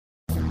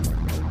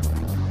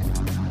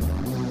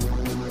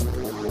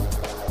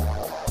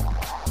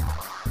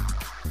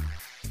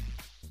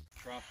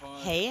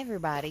Hey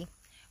everybody,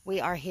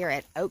 we are here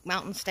at Oak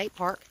Mountain State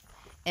Park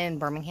in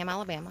Birmingham,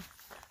 Alabama.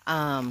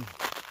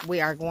 We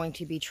are going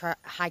to be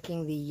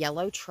hiking the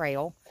Yellow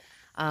Trail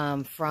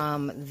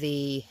from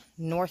the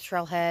North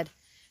Trailhead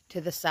to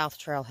the South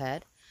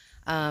Trailhead.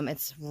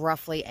 It's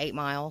roughly 8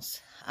 miles.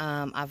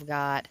 I've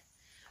got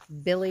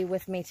Billy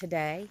with me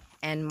today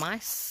and my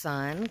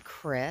son,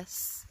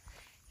 Chris.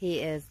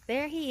 He is,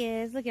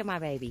 look at my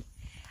baby.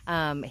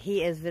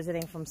 He is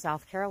visiting from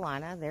South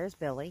Carolina. There's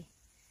Billy.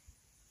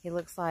 He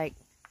looks like,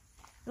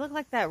 you look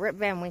like that Rip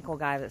Van Winkle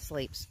guy that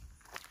sleeps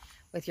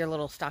with your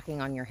little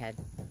stocking on your head.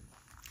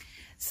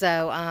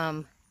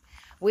 So,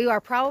 we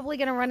are probably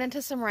going to run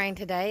into some rain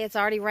today. It's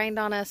already rained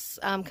on us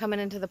coming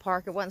into the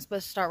park. It wasn't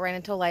supposed to start raining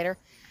until later.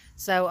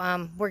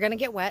 So, we're going to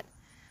get wet.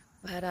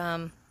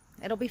 But,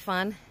 it'll be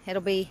fun.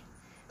 It'll be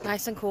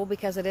nice and cool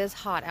because it is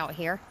hot out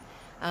here.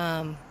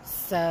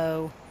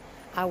 So,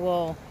 I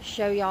will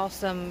show y'all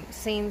some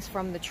scenes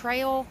from the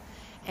trail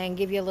and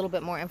give you a little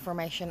bit more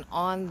information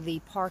on the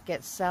park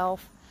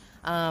itself.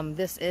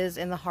 This is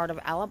in the heart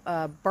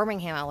of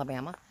Birmingham,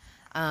 Alabama.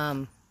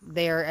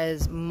 There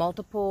is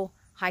multiple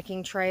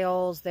hiking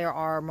trails. There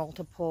are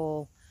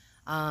multiple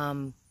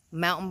mountain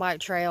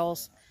bike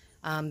trails.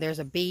 There's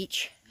a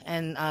beach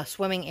and a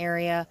swimming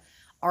area,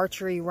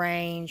 archery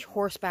range,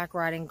 horseback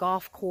riding,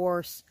 golf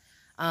course.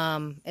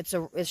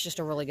 It's just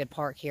a really good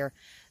park here.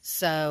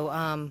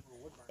 So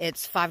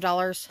it's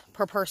 $5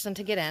 per person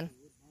to get in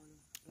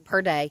per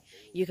day.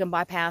 You can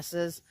buy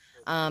passes.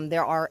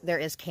 There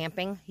is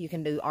camping. You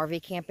can do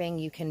RV camping.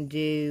 You can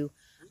do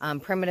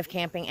primitive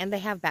camping, and they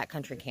have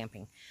backcountry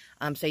camping.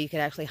 So you could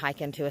actually hike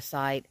into a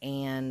site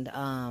and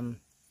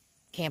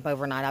camp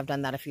overnight. I've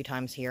done that a few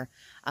times here.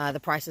 The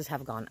prices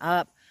have gone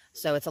up,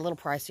 so it's a little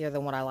pricier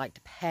than what I like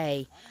to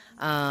pay.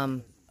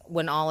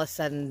 When all is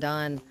said and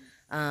done,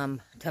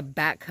 to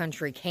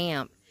backcountry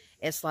camp,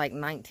 it's like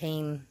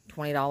 $19,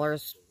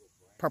 $20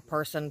 per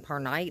person per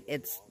night.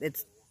 It's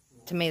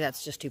to me,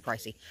 that's just too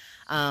pricey.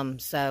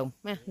 So,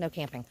 no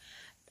camping.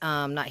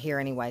 Not here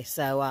anyway.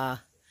 So,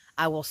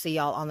 I will see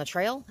y'all on the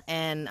trail,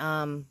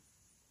 and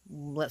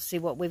let's see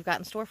what we've got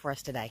in store for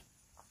us today.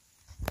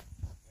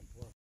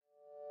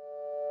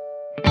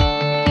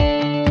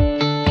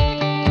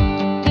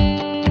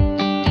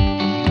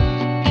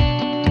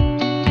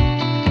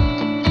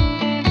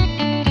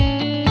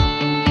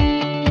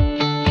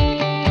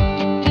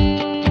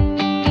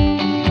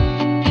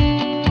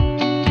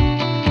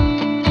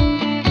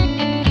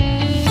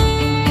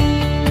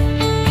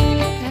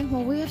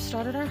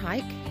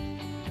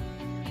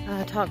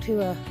 Talked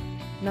to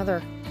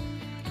another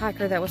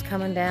hiker that was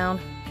coming down,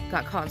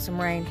 got caught in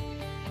some rain,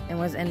 and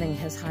was ending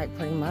his hike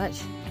pretty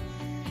much.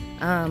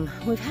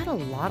 We've had a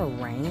lot of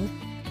rain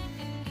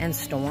and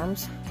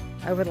storms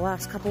over the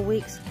last couple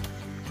weeks.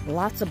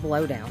 Lots of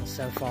blowdowns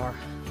so far.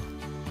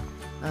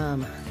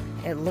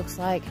 It looks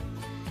like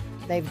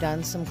they've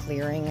done some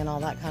clearing and all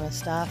that kind of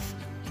stuff.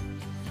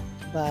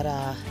 But,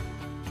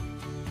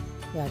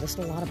 yeah, just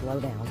a lot of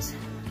blowdowns.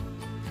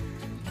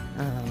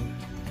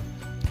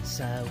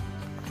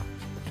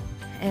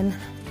 And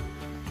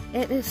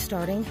it is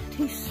starting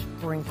to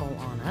sprinkle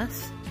on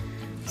us.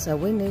 So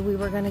we knew we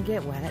were going to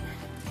get wet.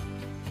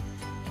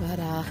 But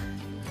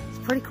it's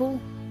pretty cool.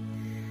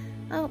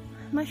 Oh,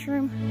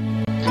 mushroom.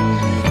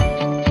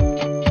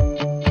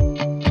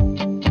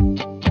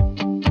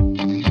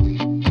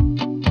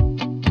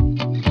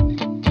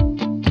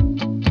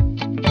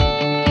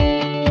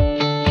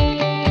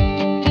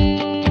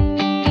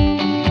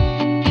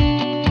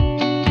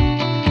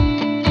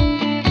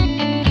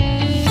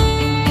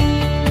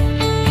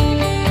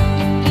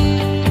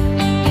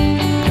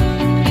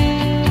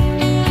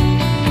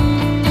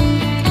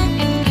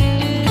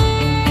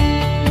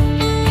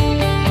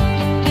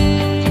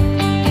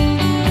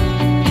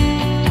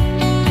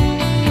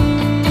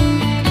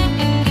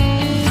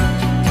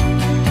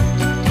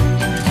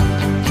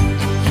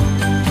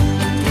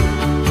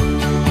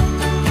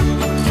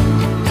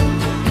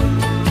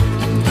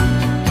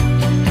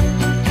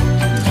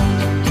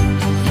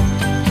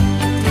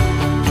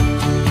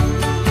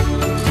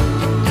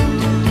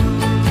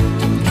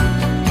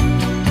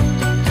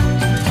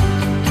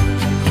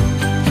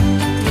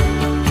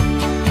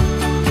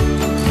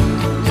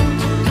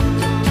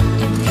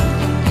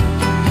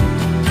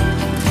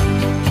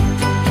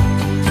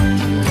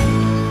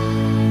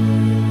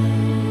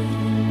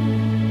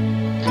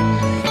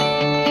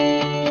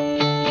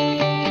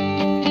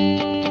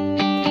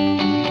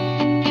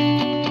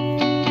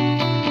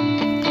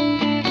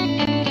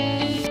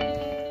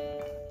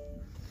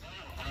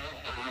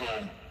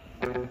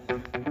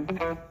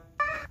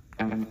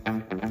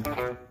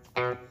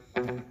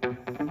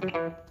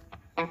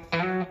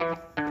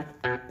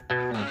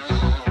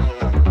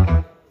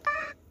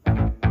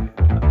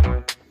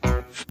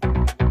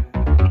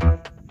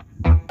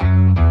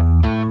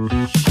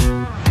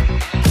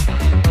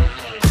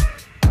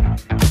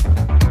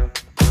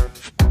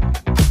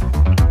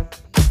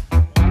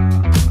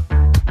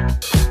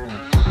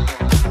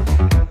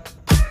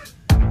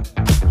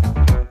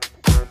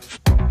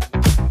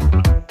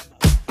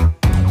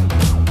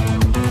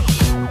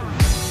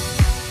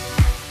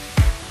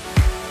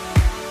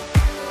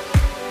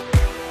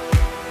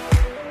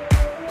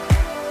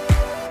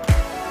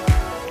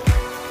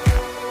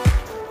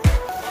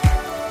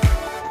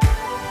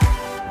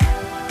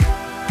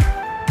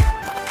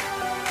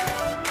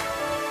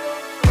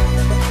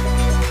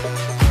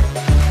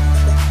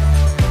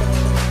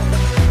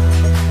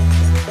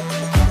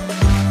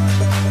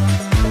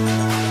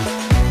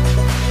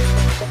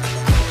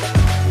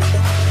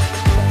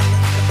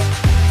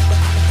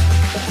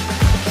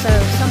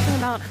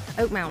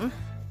 Oak Mountain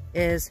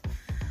is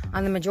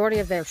on the majority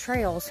of their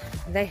trails,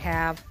 they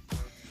have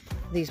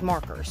these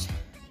markers.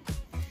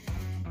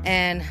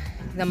 And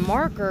the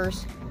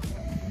markers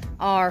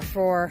are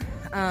for,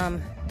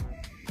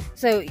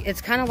 so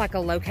it's kind of like a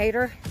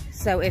locator.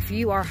 So if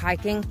you are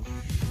hiking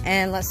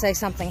and let's say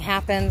something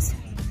happens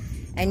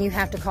and you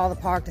have to call the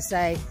park to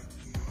say,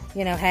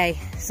 you know, hey,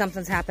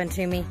 something's happened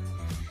to me,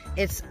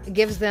 it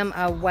gives them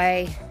a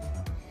way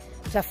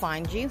to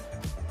find you.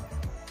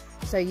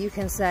 So you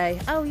can say,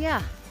 oh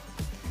yeah,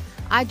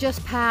 I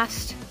just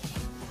passed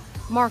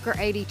marker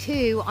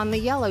 82 on the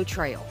yellow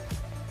trail.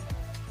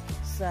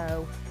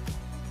 So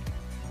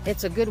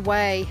it's a good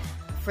way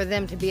for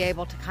them to be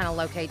able to kind of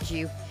locate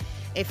you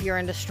if you're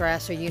in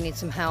distress or you need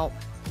some help,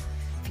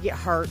 if you get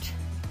hurt.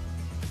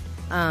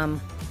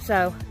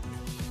 So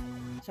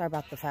sorry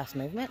about the fast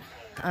movement.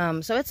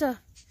 So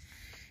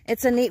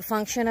it's a neat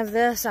function of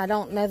this. I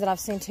don't know that I've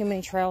seen too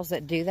many trails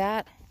that do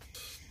that.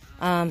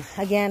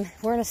 Again,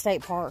 we're in a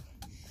state park.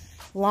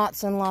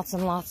 Lots and lots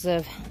and lots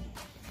of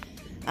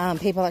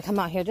people that come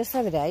out here just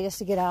for the day, just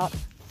to get out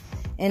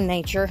in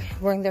nature,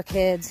 bring their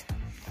kids.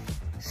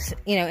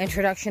 You know,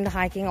 introduction to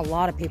hiking. A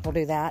lot of people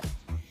do that.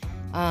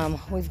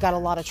 We've got a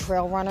lot of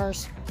trail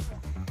runners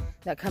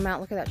that come out.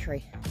 Look at that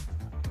tree.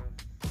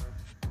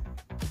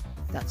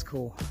 That's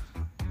cool.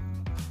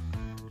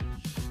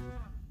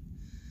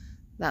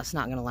 That's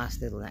not going to last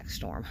through the next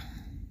storm.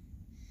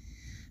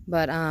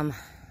 But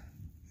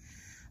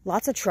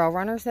lots of trail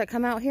runners that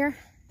come out here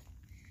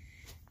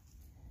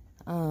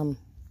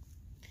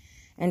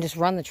and just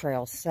run the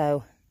trails.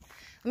 So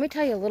let me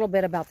tell you a little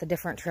bit about the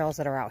different trails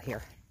that are out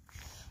here.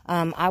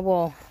 I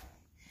will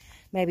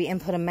maybe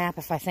input a map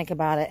if I think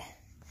about it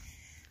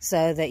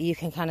so that you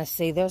can kind of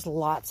see. There's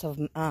lots of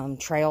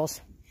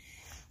trails.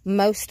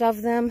 Most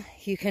of them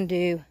you can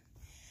do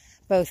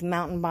both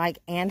mountain bike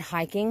and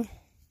hiking.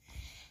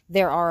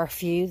 There are a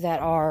few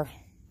that are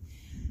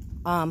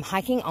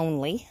hiking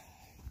only.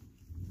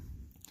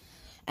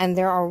 And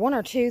there are one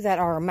or two that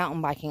are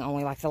mountain biking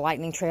only, like the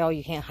Lightning Trail.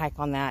 You can't hike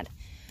on that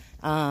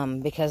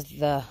because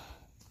the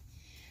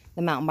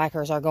mountain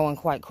bikers are going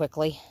quite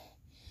quickly.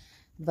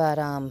 But,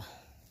 and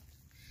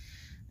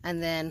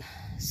then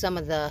some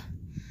of the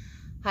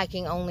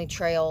hiking only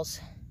trails,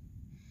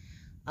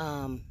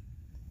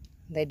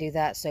 they do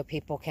that so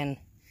people can,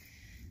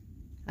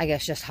 I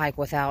guess, just hike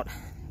without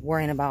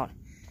worrying about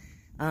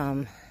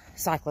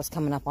cyclists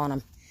coming up on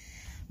them.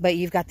 But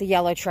you've got the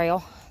yellow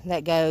trail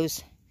that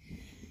goes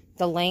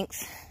the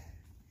length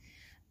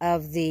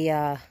of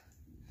the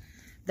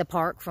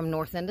park from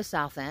north end to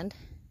south end.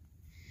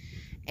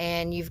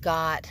 And you've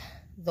got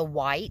the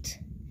white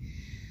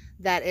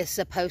that is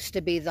supposed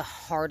to be the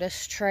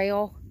hardest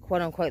trail,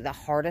 quote unquote, the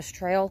hardest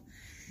trail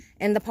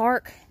in the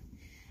park.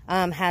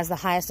 Has the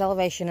highest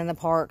elevation in the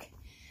park.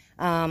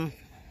 Got,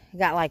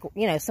 like,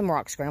 you know, some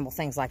rock scramble,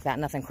 things like that,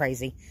 nothing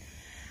crazy.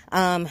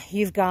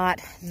 You've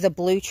got the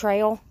blue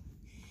trail.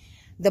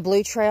 The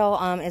blue trail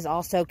is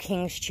also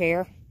King's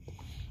Chair.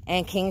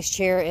 And King's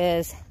Chair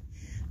is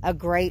a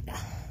great,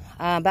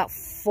 about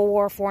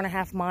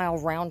 4.5 mile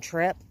round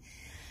trip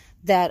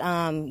that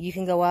you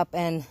can go up,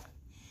 and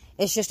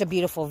it's just a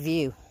beautiful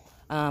view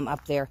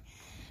up there.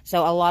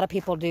 So a lot of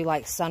people do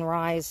like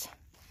sunrise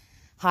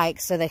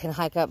hikes so they can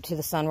hike up to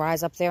the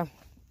sunrise up there.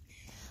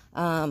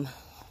 And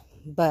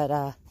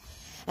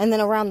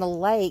then around the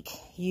lake,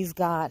 you've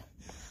got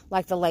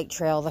like the lake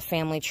trail, the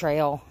family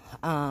trail,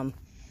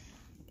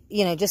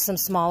 you know, just some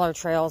smaller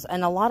trails.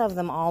 And a lot of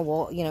them all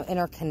will, you know,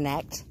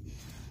 interconnect.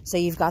 So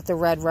you've got the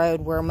red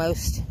road where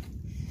most,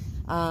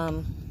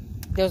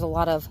 there's a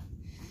lot of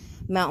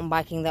mountain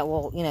biking that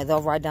will, you know,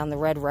 they'll ride down the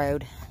red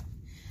road.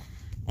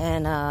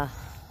 And a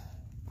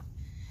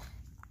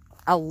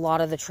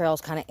lot of the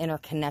trails kind of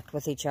interconnect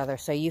with each other.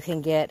 So you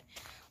can get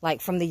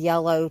like from the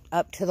yellow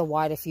up to the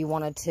white if you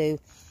wanted to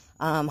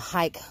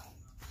hike,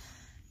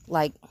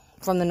 like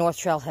from the north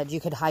trailhead, you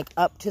could hike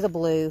up to the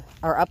blue,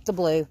 or up the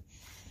blue,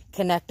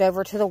 connect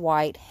over to the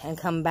white, and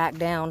come back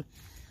down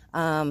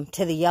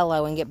to the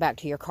yellow and get back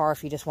to your car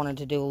if you just wanted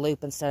to do a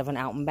loop instead of an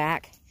out and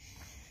back.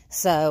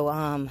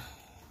 So,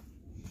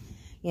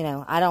 you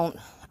know, I don't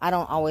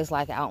always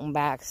like out and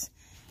backs.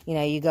 You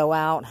know, you go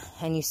out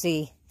and you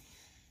see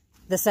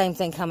the same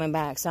thing coming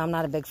back. So I'm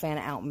not a big fan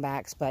of out and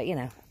backs, but you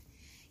know,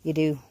 you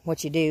do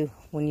what you do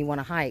when you want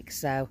to hike.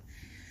 So,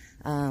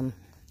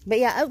 but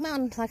yeah, Oak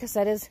Mountain, like I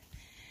said,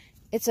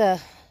 it's a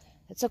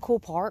cool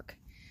park.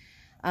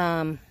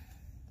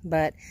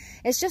 But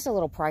it's just a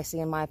little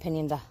pricey in my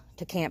opinion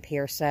to camp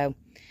here. So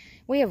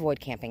we avoid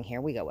camping here.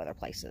 We go other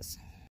places.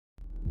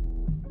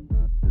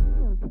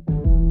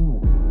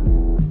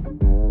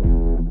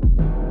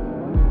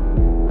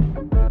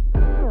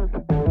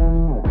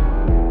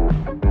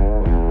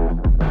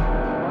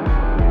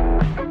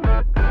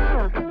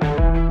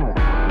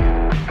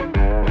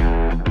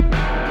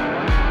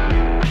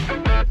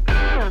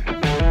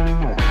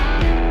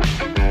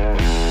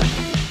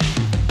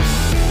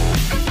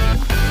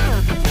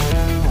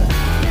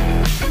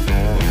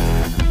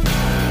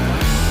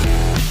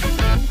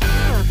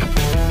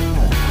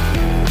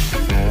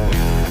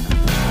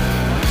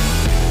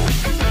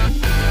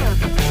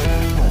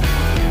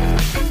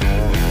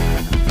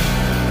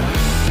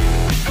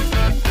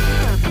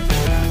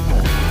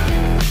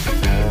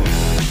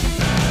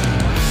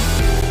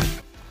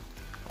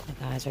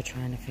 also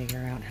trying to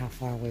figure out how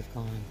far we've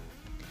gone.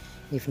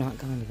 We've not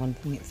gone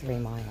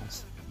 1.3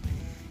 miles.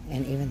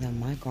 And even though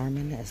my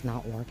Garmin is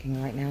not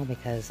working right now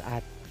because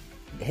I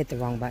hit the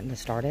wrong button to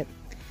start it,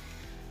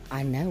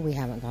 I know we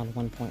haven't gone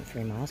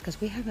 1.3 miles because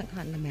we haven't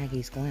gotten to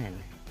Maggie's Glen.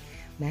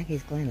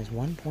 Maggie's Glen is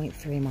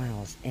 1.3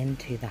 miles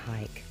into the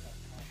hike.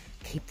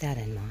 Keep that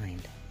in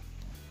mind.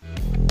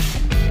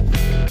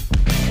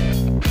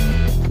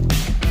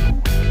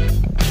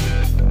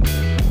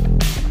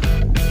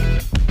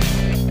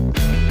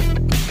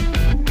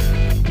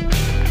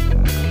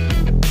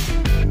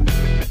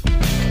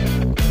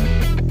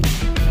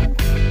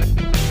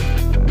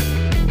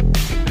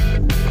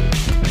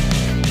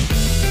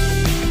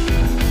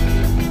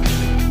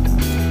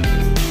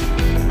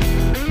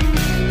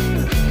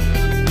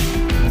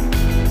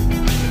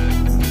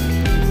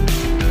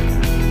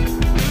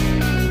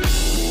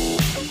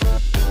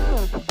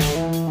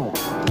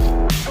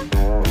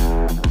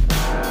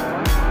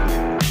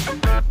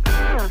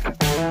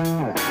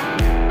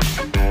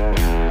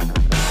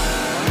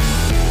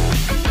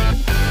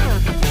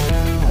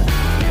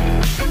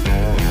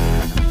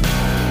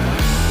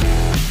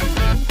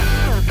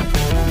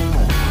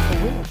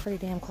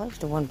 Pretty damn close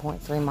to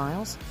 1.3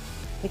 miles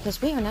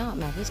because we are now at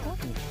Maggie's Glen.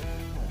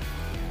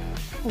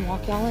 I'll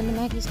walk y'all into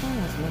Maggie's Glen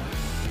with me.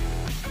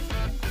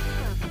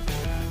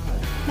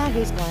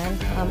 Maggie's Glen.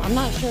 I'm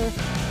not sure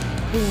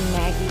who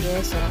Maggie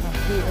is. I don't know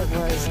who it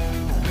was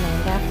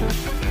named after,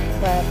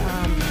 but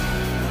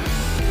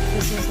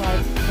this is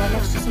like right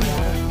next to some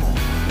water.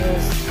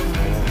 There's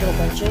little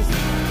benches,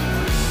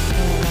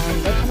 and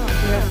they come out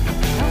here.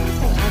 I don't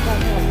think I got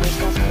here like Boy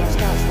Scouts and Girl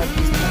Scouts like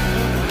these people,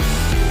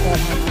 but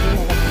I do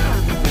know they come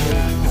out here.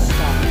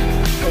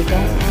 They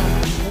don't,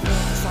 I'm looking at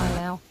the sign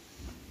now,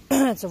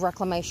 it's a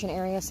reclamation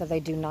area, so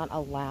they do not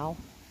allow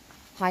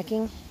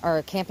hiking,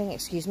 or camping,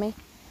 excuse me.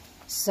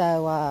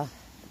 So,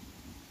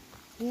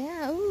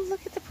 yeah, ooh,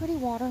 look at the pretty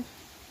water.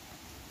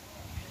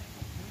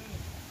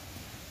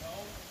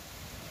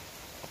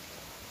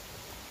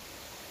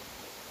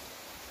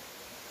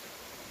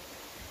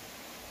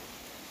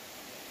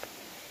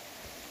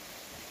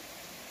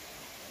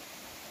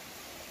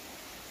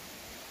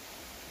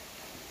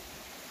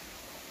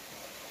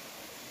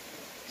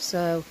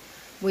 So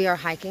we are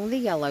hiking the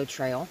yellow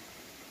trail.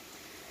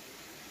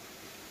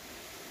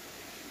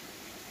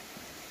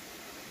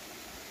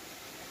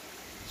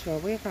 That's where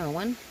we're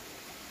going.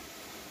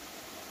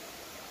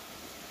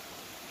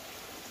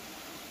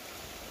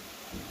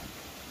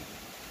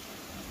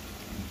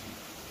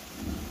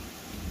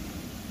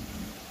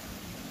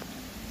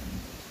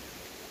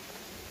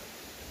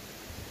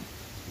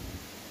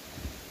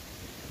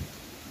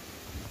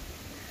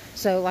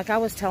 So like I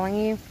was telling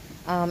you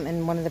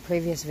in one of the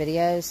previous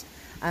videos,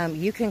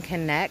 you can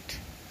connect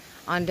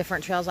on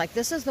different trails. Like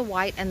this is the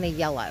white and the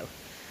yellow.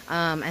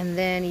 And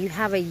then you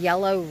have a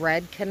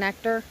yellow-red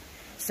connector.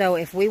 So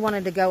if we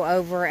wanted to go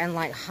over and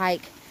like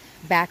hike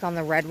back on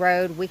the red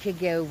road, we could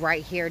go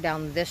right here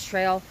down this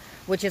trail,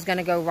 which is going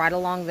to go right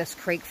along this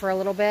creek for a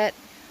little bit,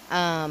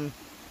 and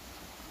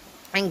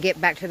get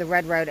back to the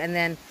red road. And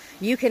then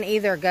you can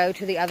either go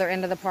to the other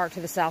end of the park to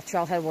the south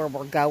trailhead where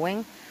we're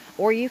going,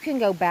 or you can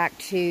go back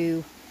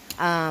to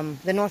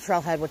the north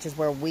trailhead, which is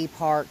where we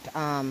parked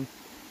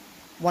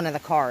one of the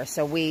cars.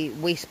 So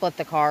we split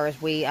the cars.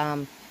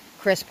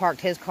 Chris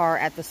parked his car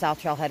at the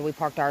south trailhead. We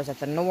parked ours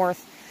at the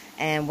north,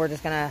 and we're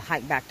just gonna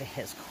hike back to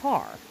his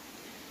car.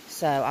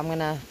 So I'm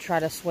gonna try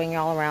to swing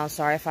y'all around.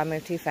 Sorry if I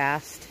move too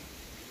fast.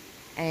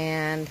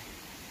 And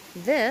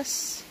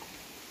this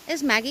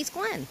is Maggie's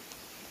Glen.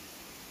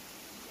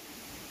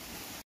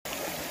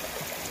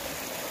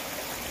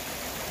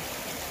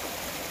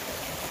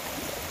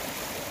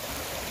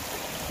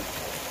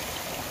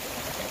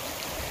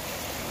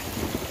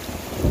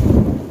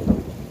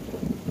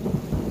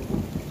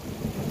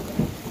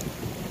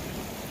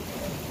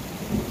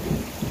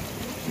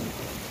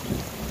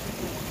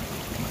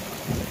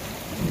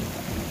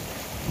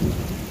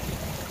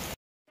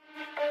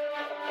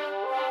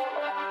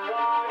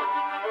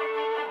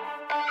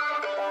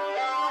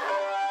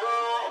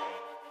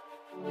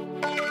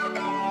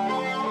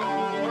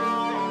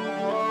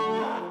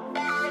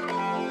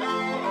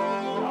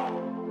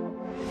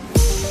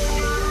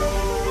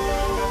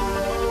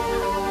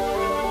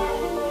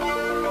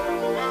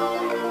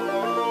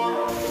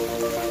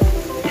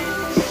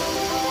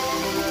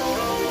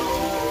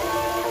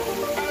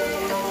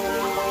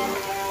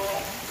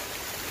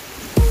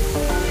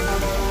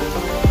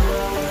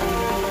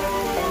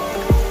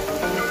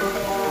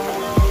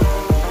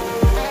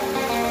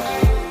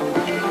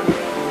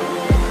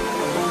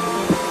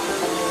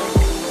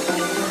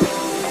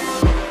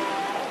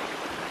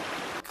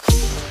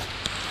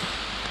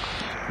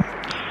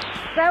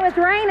 So it's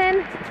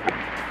raining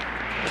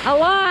a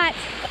lot.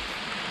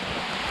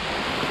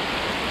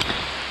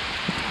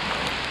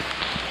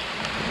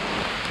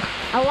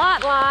 A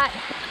lot.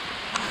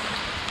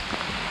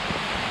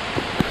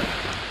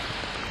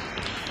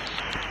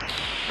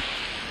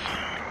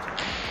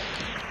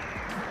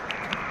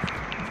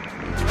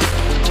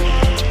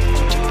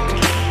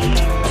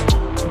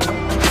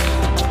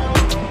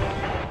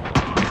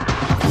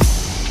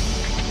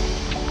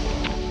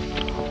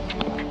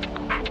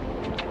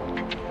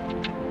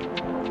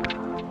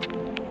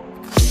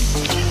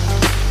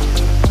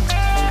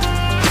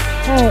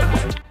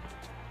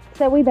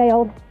 so we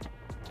bailed.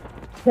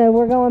 So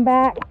we're going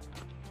back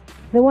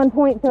the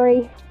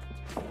 1.3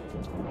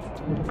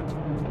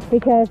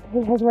 because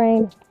it has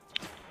rained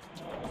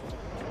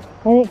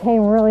and it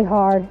came really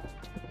hard,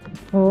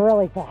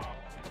 really fast.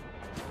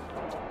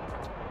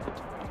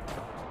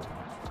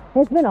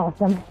 It's been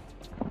awesome.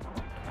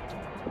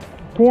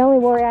 The only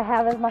worry I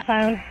have is my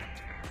phone.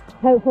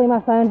 Hopefully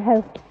my phone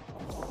has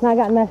not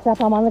gotten messed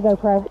up. I'm on the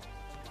GoPro.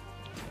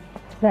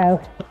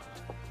 So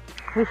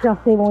we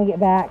shall see when we get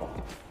back.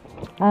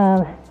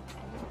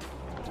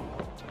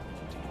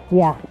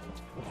 Yeah,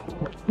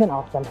 it's been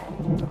awesome.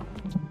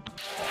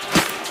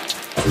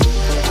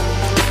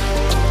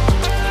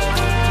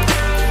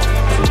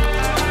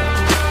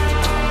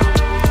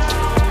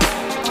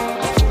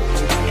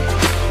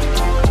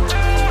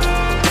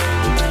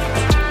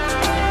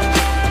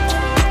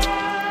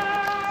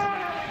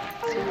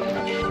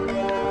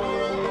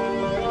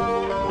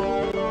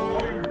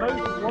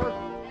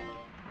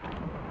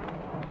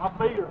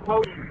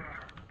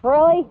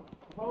 Really?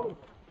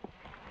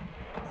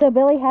 So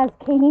Billy has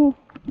keen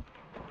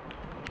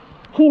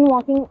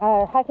walking,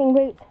 hiking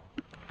boots.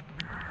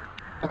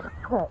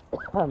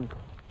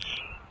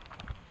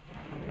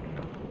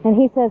 And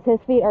he says his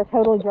feet are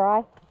totally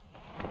dry.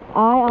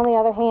 I, on the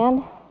other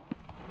hand,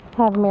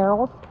 have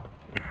Merrell's.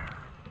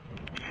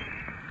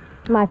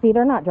 My feet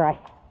are not dry.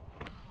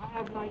 I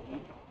have Nikes.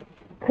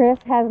 Chris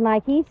has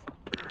Nikes.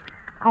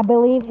 I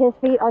believe his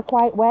feet are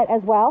quite wet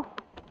as well.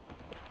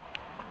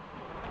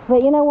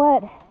 But you know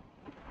what?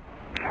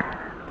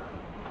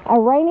 A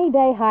rainy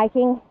day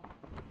hiking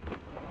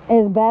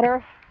is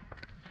better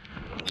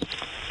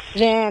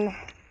than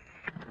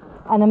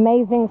an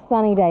amazing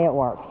sunny day at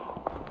work.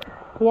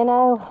 You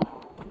know,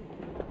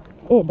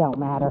 it don't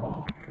matter.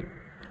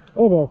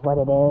 It is what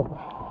it is.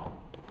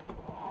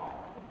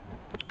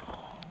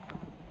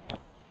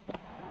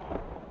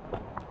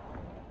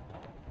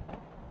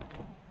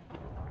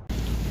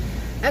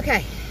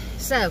 Okay,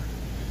 so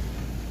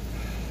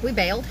we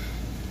bailed.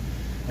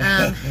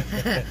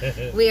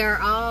 We are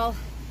all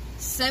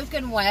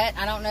soaking wet.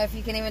 I don't know if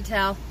you can even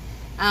tell.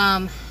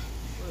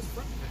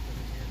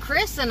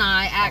 Chris and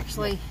I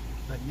actually...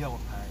 That yellow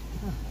pack.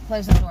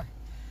 Close the door.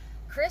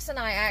 Chris and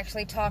I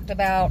actually talked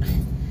about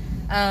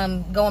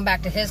going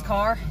back to his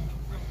car,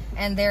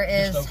 and there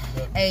is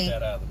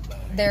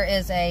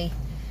a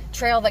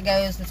trail that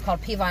goes that's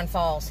called Peavine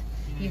Falls.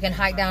 You can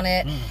hike down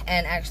it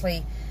and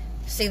actually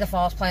see the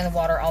falls, play in the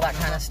water, all that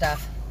kind of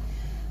stuff.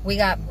 We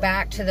got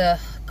back to the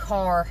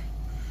car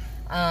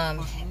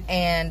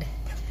and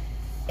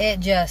it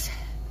just,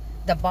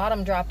 the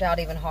bottom dropped out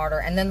even harder,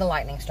 and then the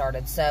lightning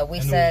started. So we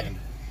said,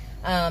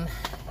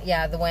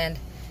 yeah, the wind.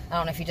 I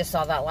don't know if you just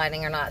saw that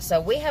lightning or not.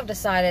 So we have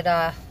decided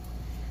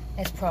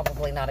it's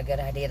probably not a good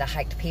idea to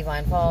hike to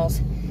Peavine Falls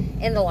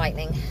in the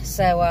lightning.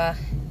 So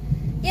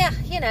yeah,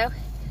 you know,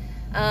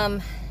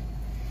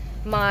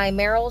 my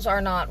Merrells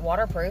are not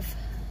waterproof.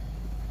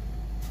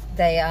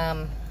 They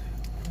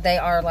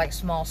are like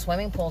small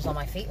swimming pools on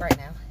my feet right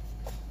now.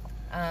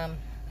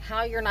 How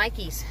are your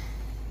Nikes?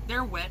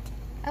 They're wet.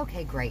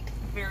 Okay, great.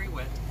 Very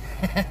wet.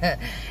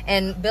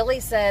 And Billy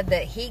said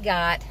that he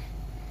got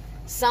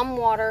some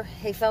water.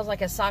 He feels like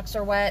his socks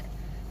are wet,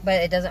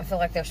 but it doesn't feel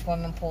like there's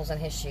swimming pools in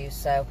his shoes.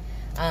 So,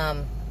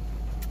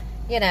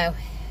 you know,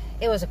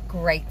 it was a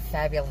great,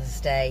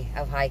 fabulous day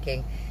of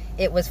hiking.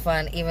 It was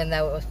fun, even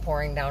though it was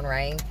pouring down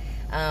rain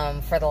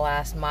for the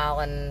last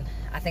mile, and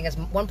I think it's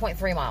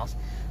 1.3 miles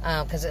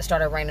because it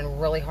started raining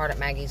really hard at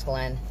Maggie's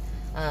Glen.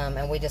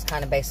 And we just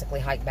kind of basically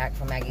hiked back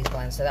from Maggie's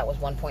Glen. So that was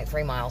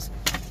 1.3 miles.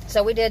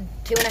 So we did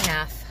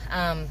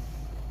 2.5.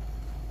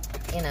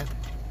 You know,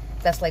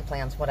 best laid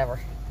plans, whatever.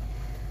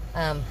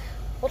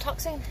 We'll talk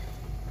soon.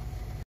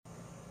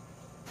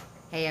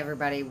 Hey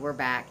everybody, we're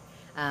back.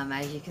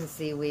 As you can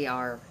see, we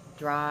are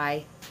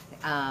dry.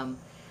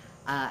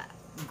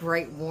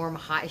 Great warm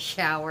hot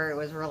shower. It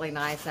was really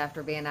nice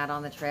after being out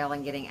on the trail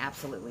and getting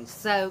absolutely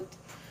soaked.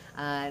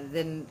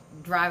 Then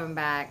driving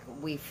back,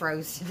 we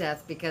froze to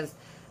death because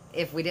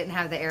if we didn't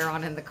have the air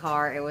on in the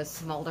car, it was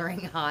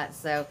smoldering hot.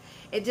 So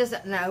it just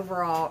an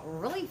overall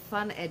really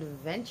fun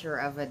adventure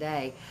of a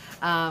day.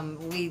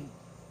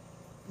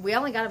 We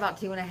only got about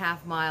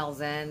 2.5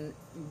 miles in.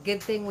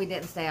 Good thing we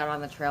didn't stay out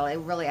on the trail. It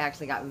really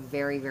actually got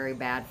very, very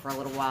bad for a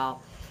little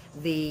while.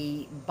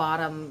 The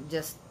bottom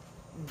just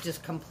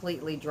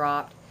completely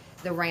dropped.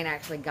 The rain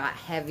actually got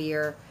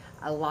heavier.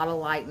 A lot of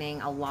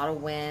lightning, a lot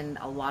of wind,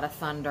 a lot of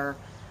thunder.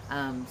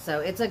 So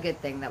it's a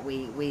good thing that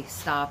we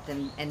stopped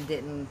and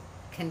didn't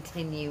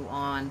continue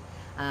on.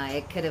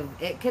 It could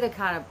have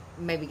kind of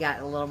maybe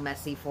got a little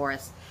messy for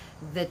us.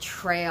 The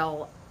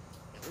trail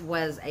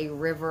was a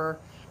river.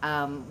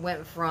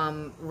 Went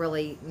from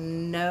really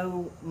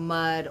no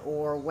mud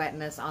or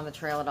wetness on the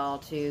trail at all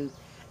to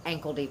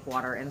ankle deep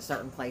water in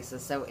certain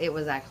places. So it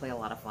was actually a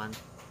lot of fun.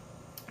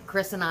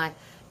 Chris and I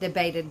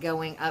debated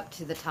going up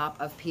to the top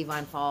of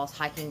Peavine Falls,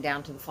 hiking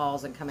down to the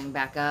falls and coming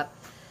back up.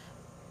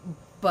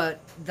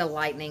 But the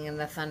lightning and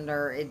the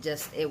thunder,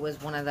 it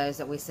was one of those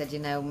that we said, you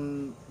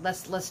know,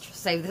 let's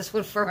save this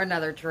one for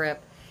another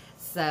trip.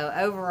 So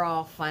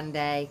overall, fun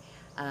day.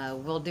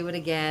 We'll do it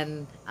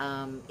again.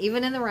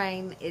 Even in the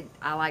rain,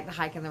 I like to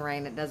hike in the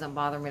rain. It doesn't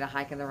bother me to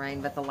hike in the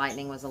rain, but the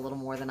lightning was a little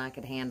more than I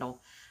could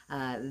handle.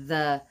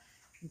 The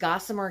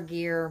Gossamer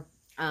Gear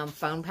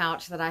phone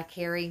pouch that I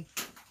carry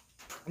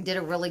did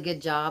a really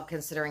good job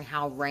considering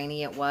how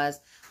rainy it was.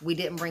 We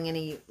didn't bring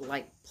any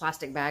like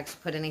plastic bags to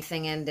put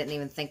anything in, didn't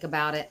even think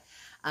about it,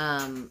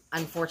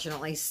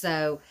 unfortunately.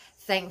 So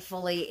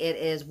thankfully it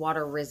is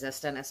water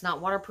resistant. It's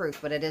not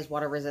waterproof, but it is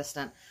water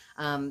resistant.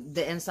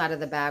 The inside of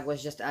the bag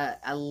was just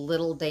a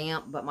little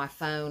damp, but my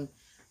phone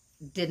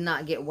did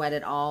not get wet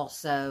at all.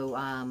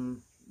 So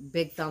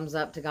big thumbs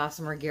up to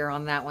Gossamer Gear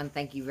on that one.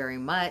 Thank you very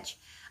much.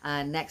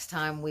 Next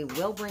time we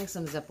will bring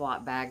some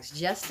Ziploc bags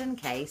just in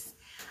case.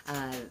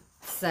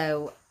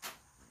 So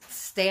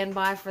stand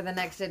by for the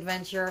next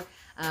adventure.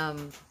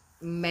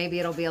 Maybe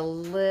it'll be a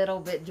little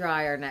bit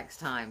drier next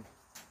time.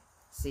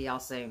 See y'all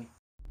soon.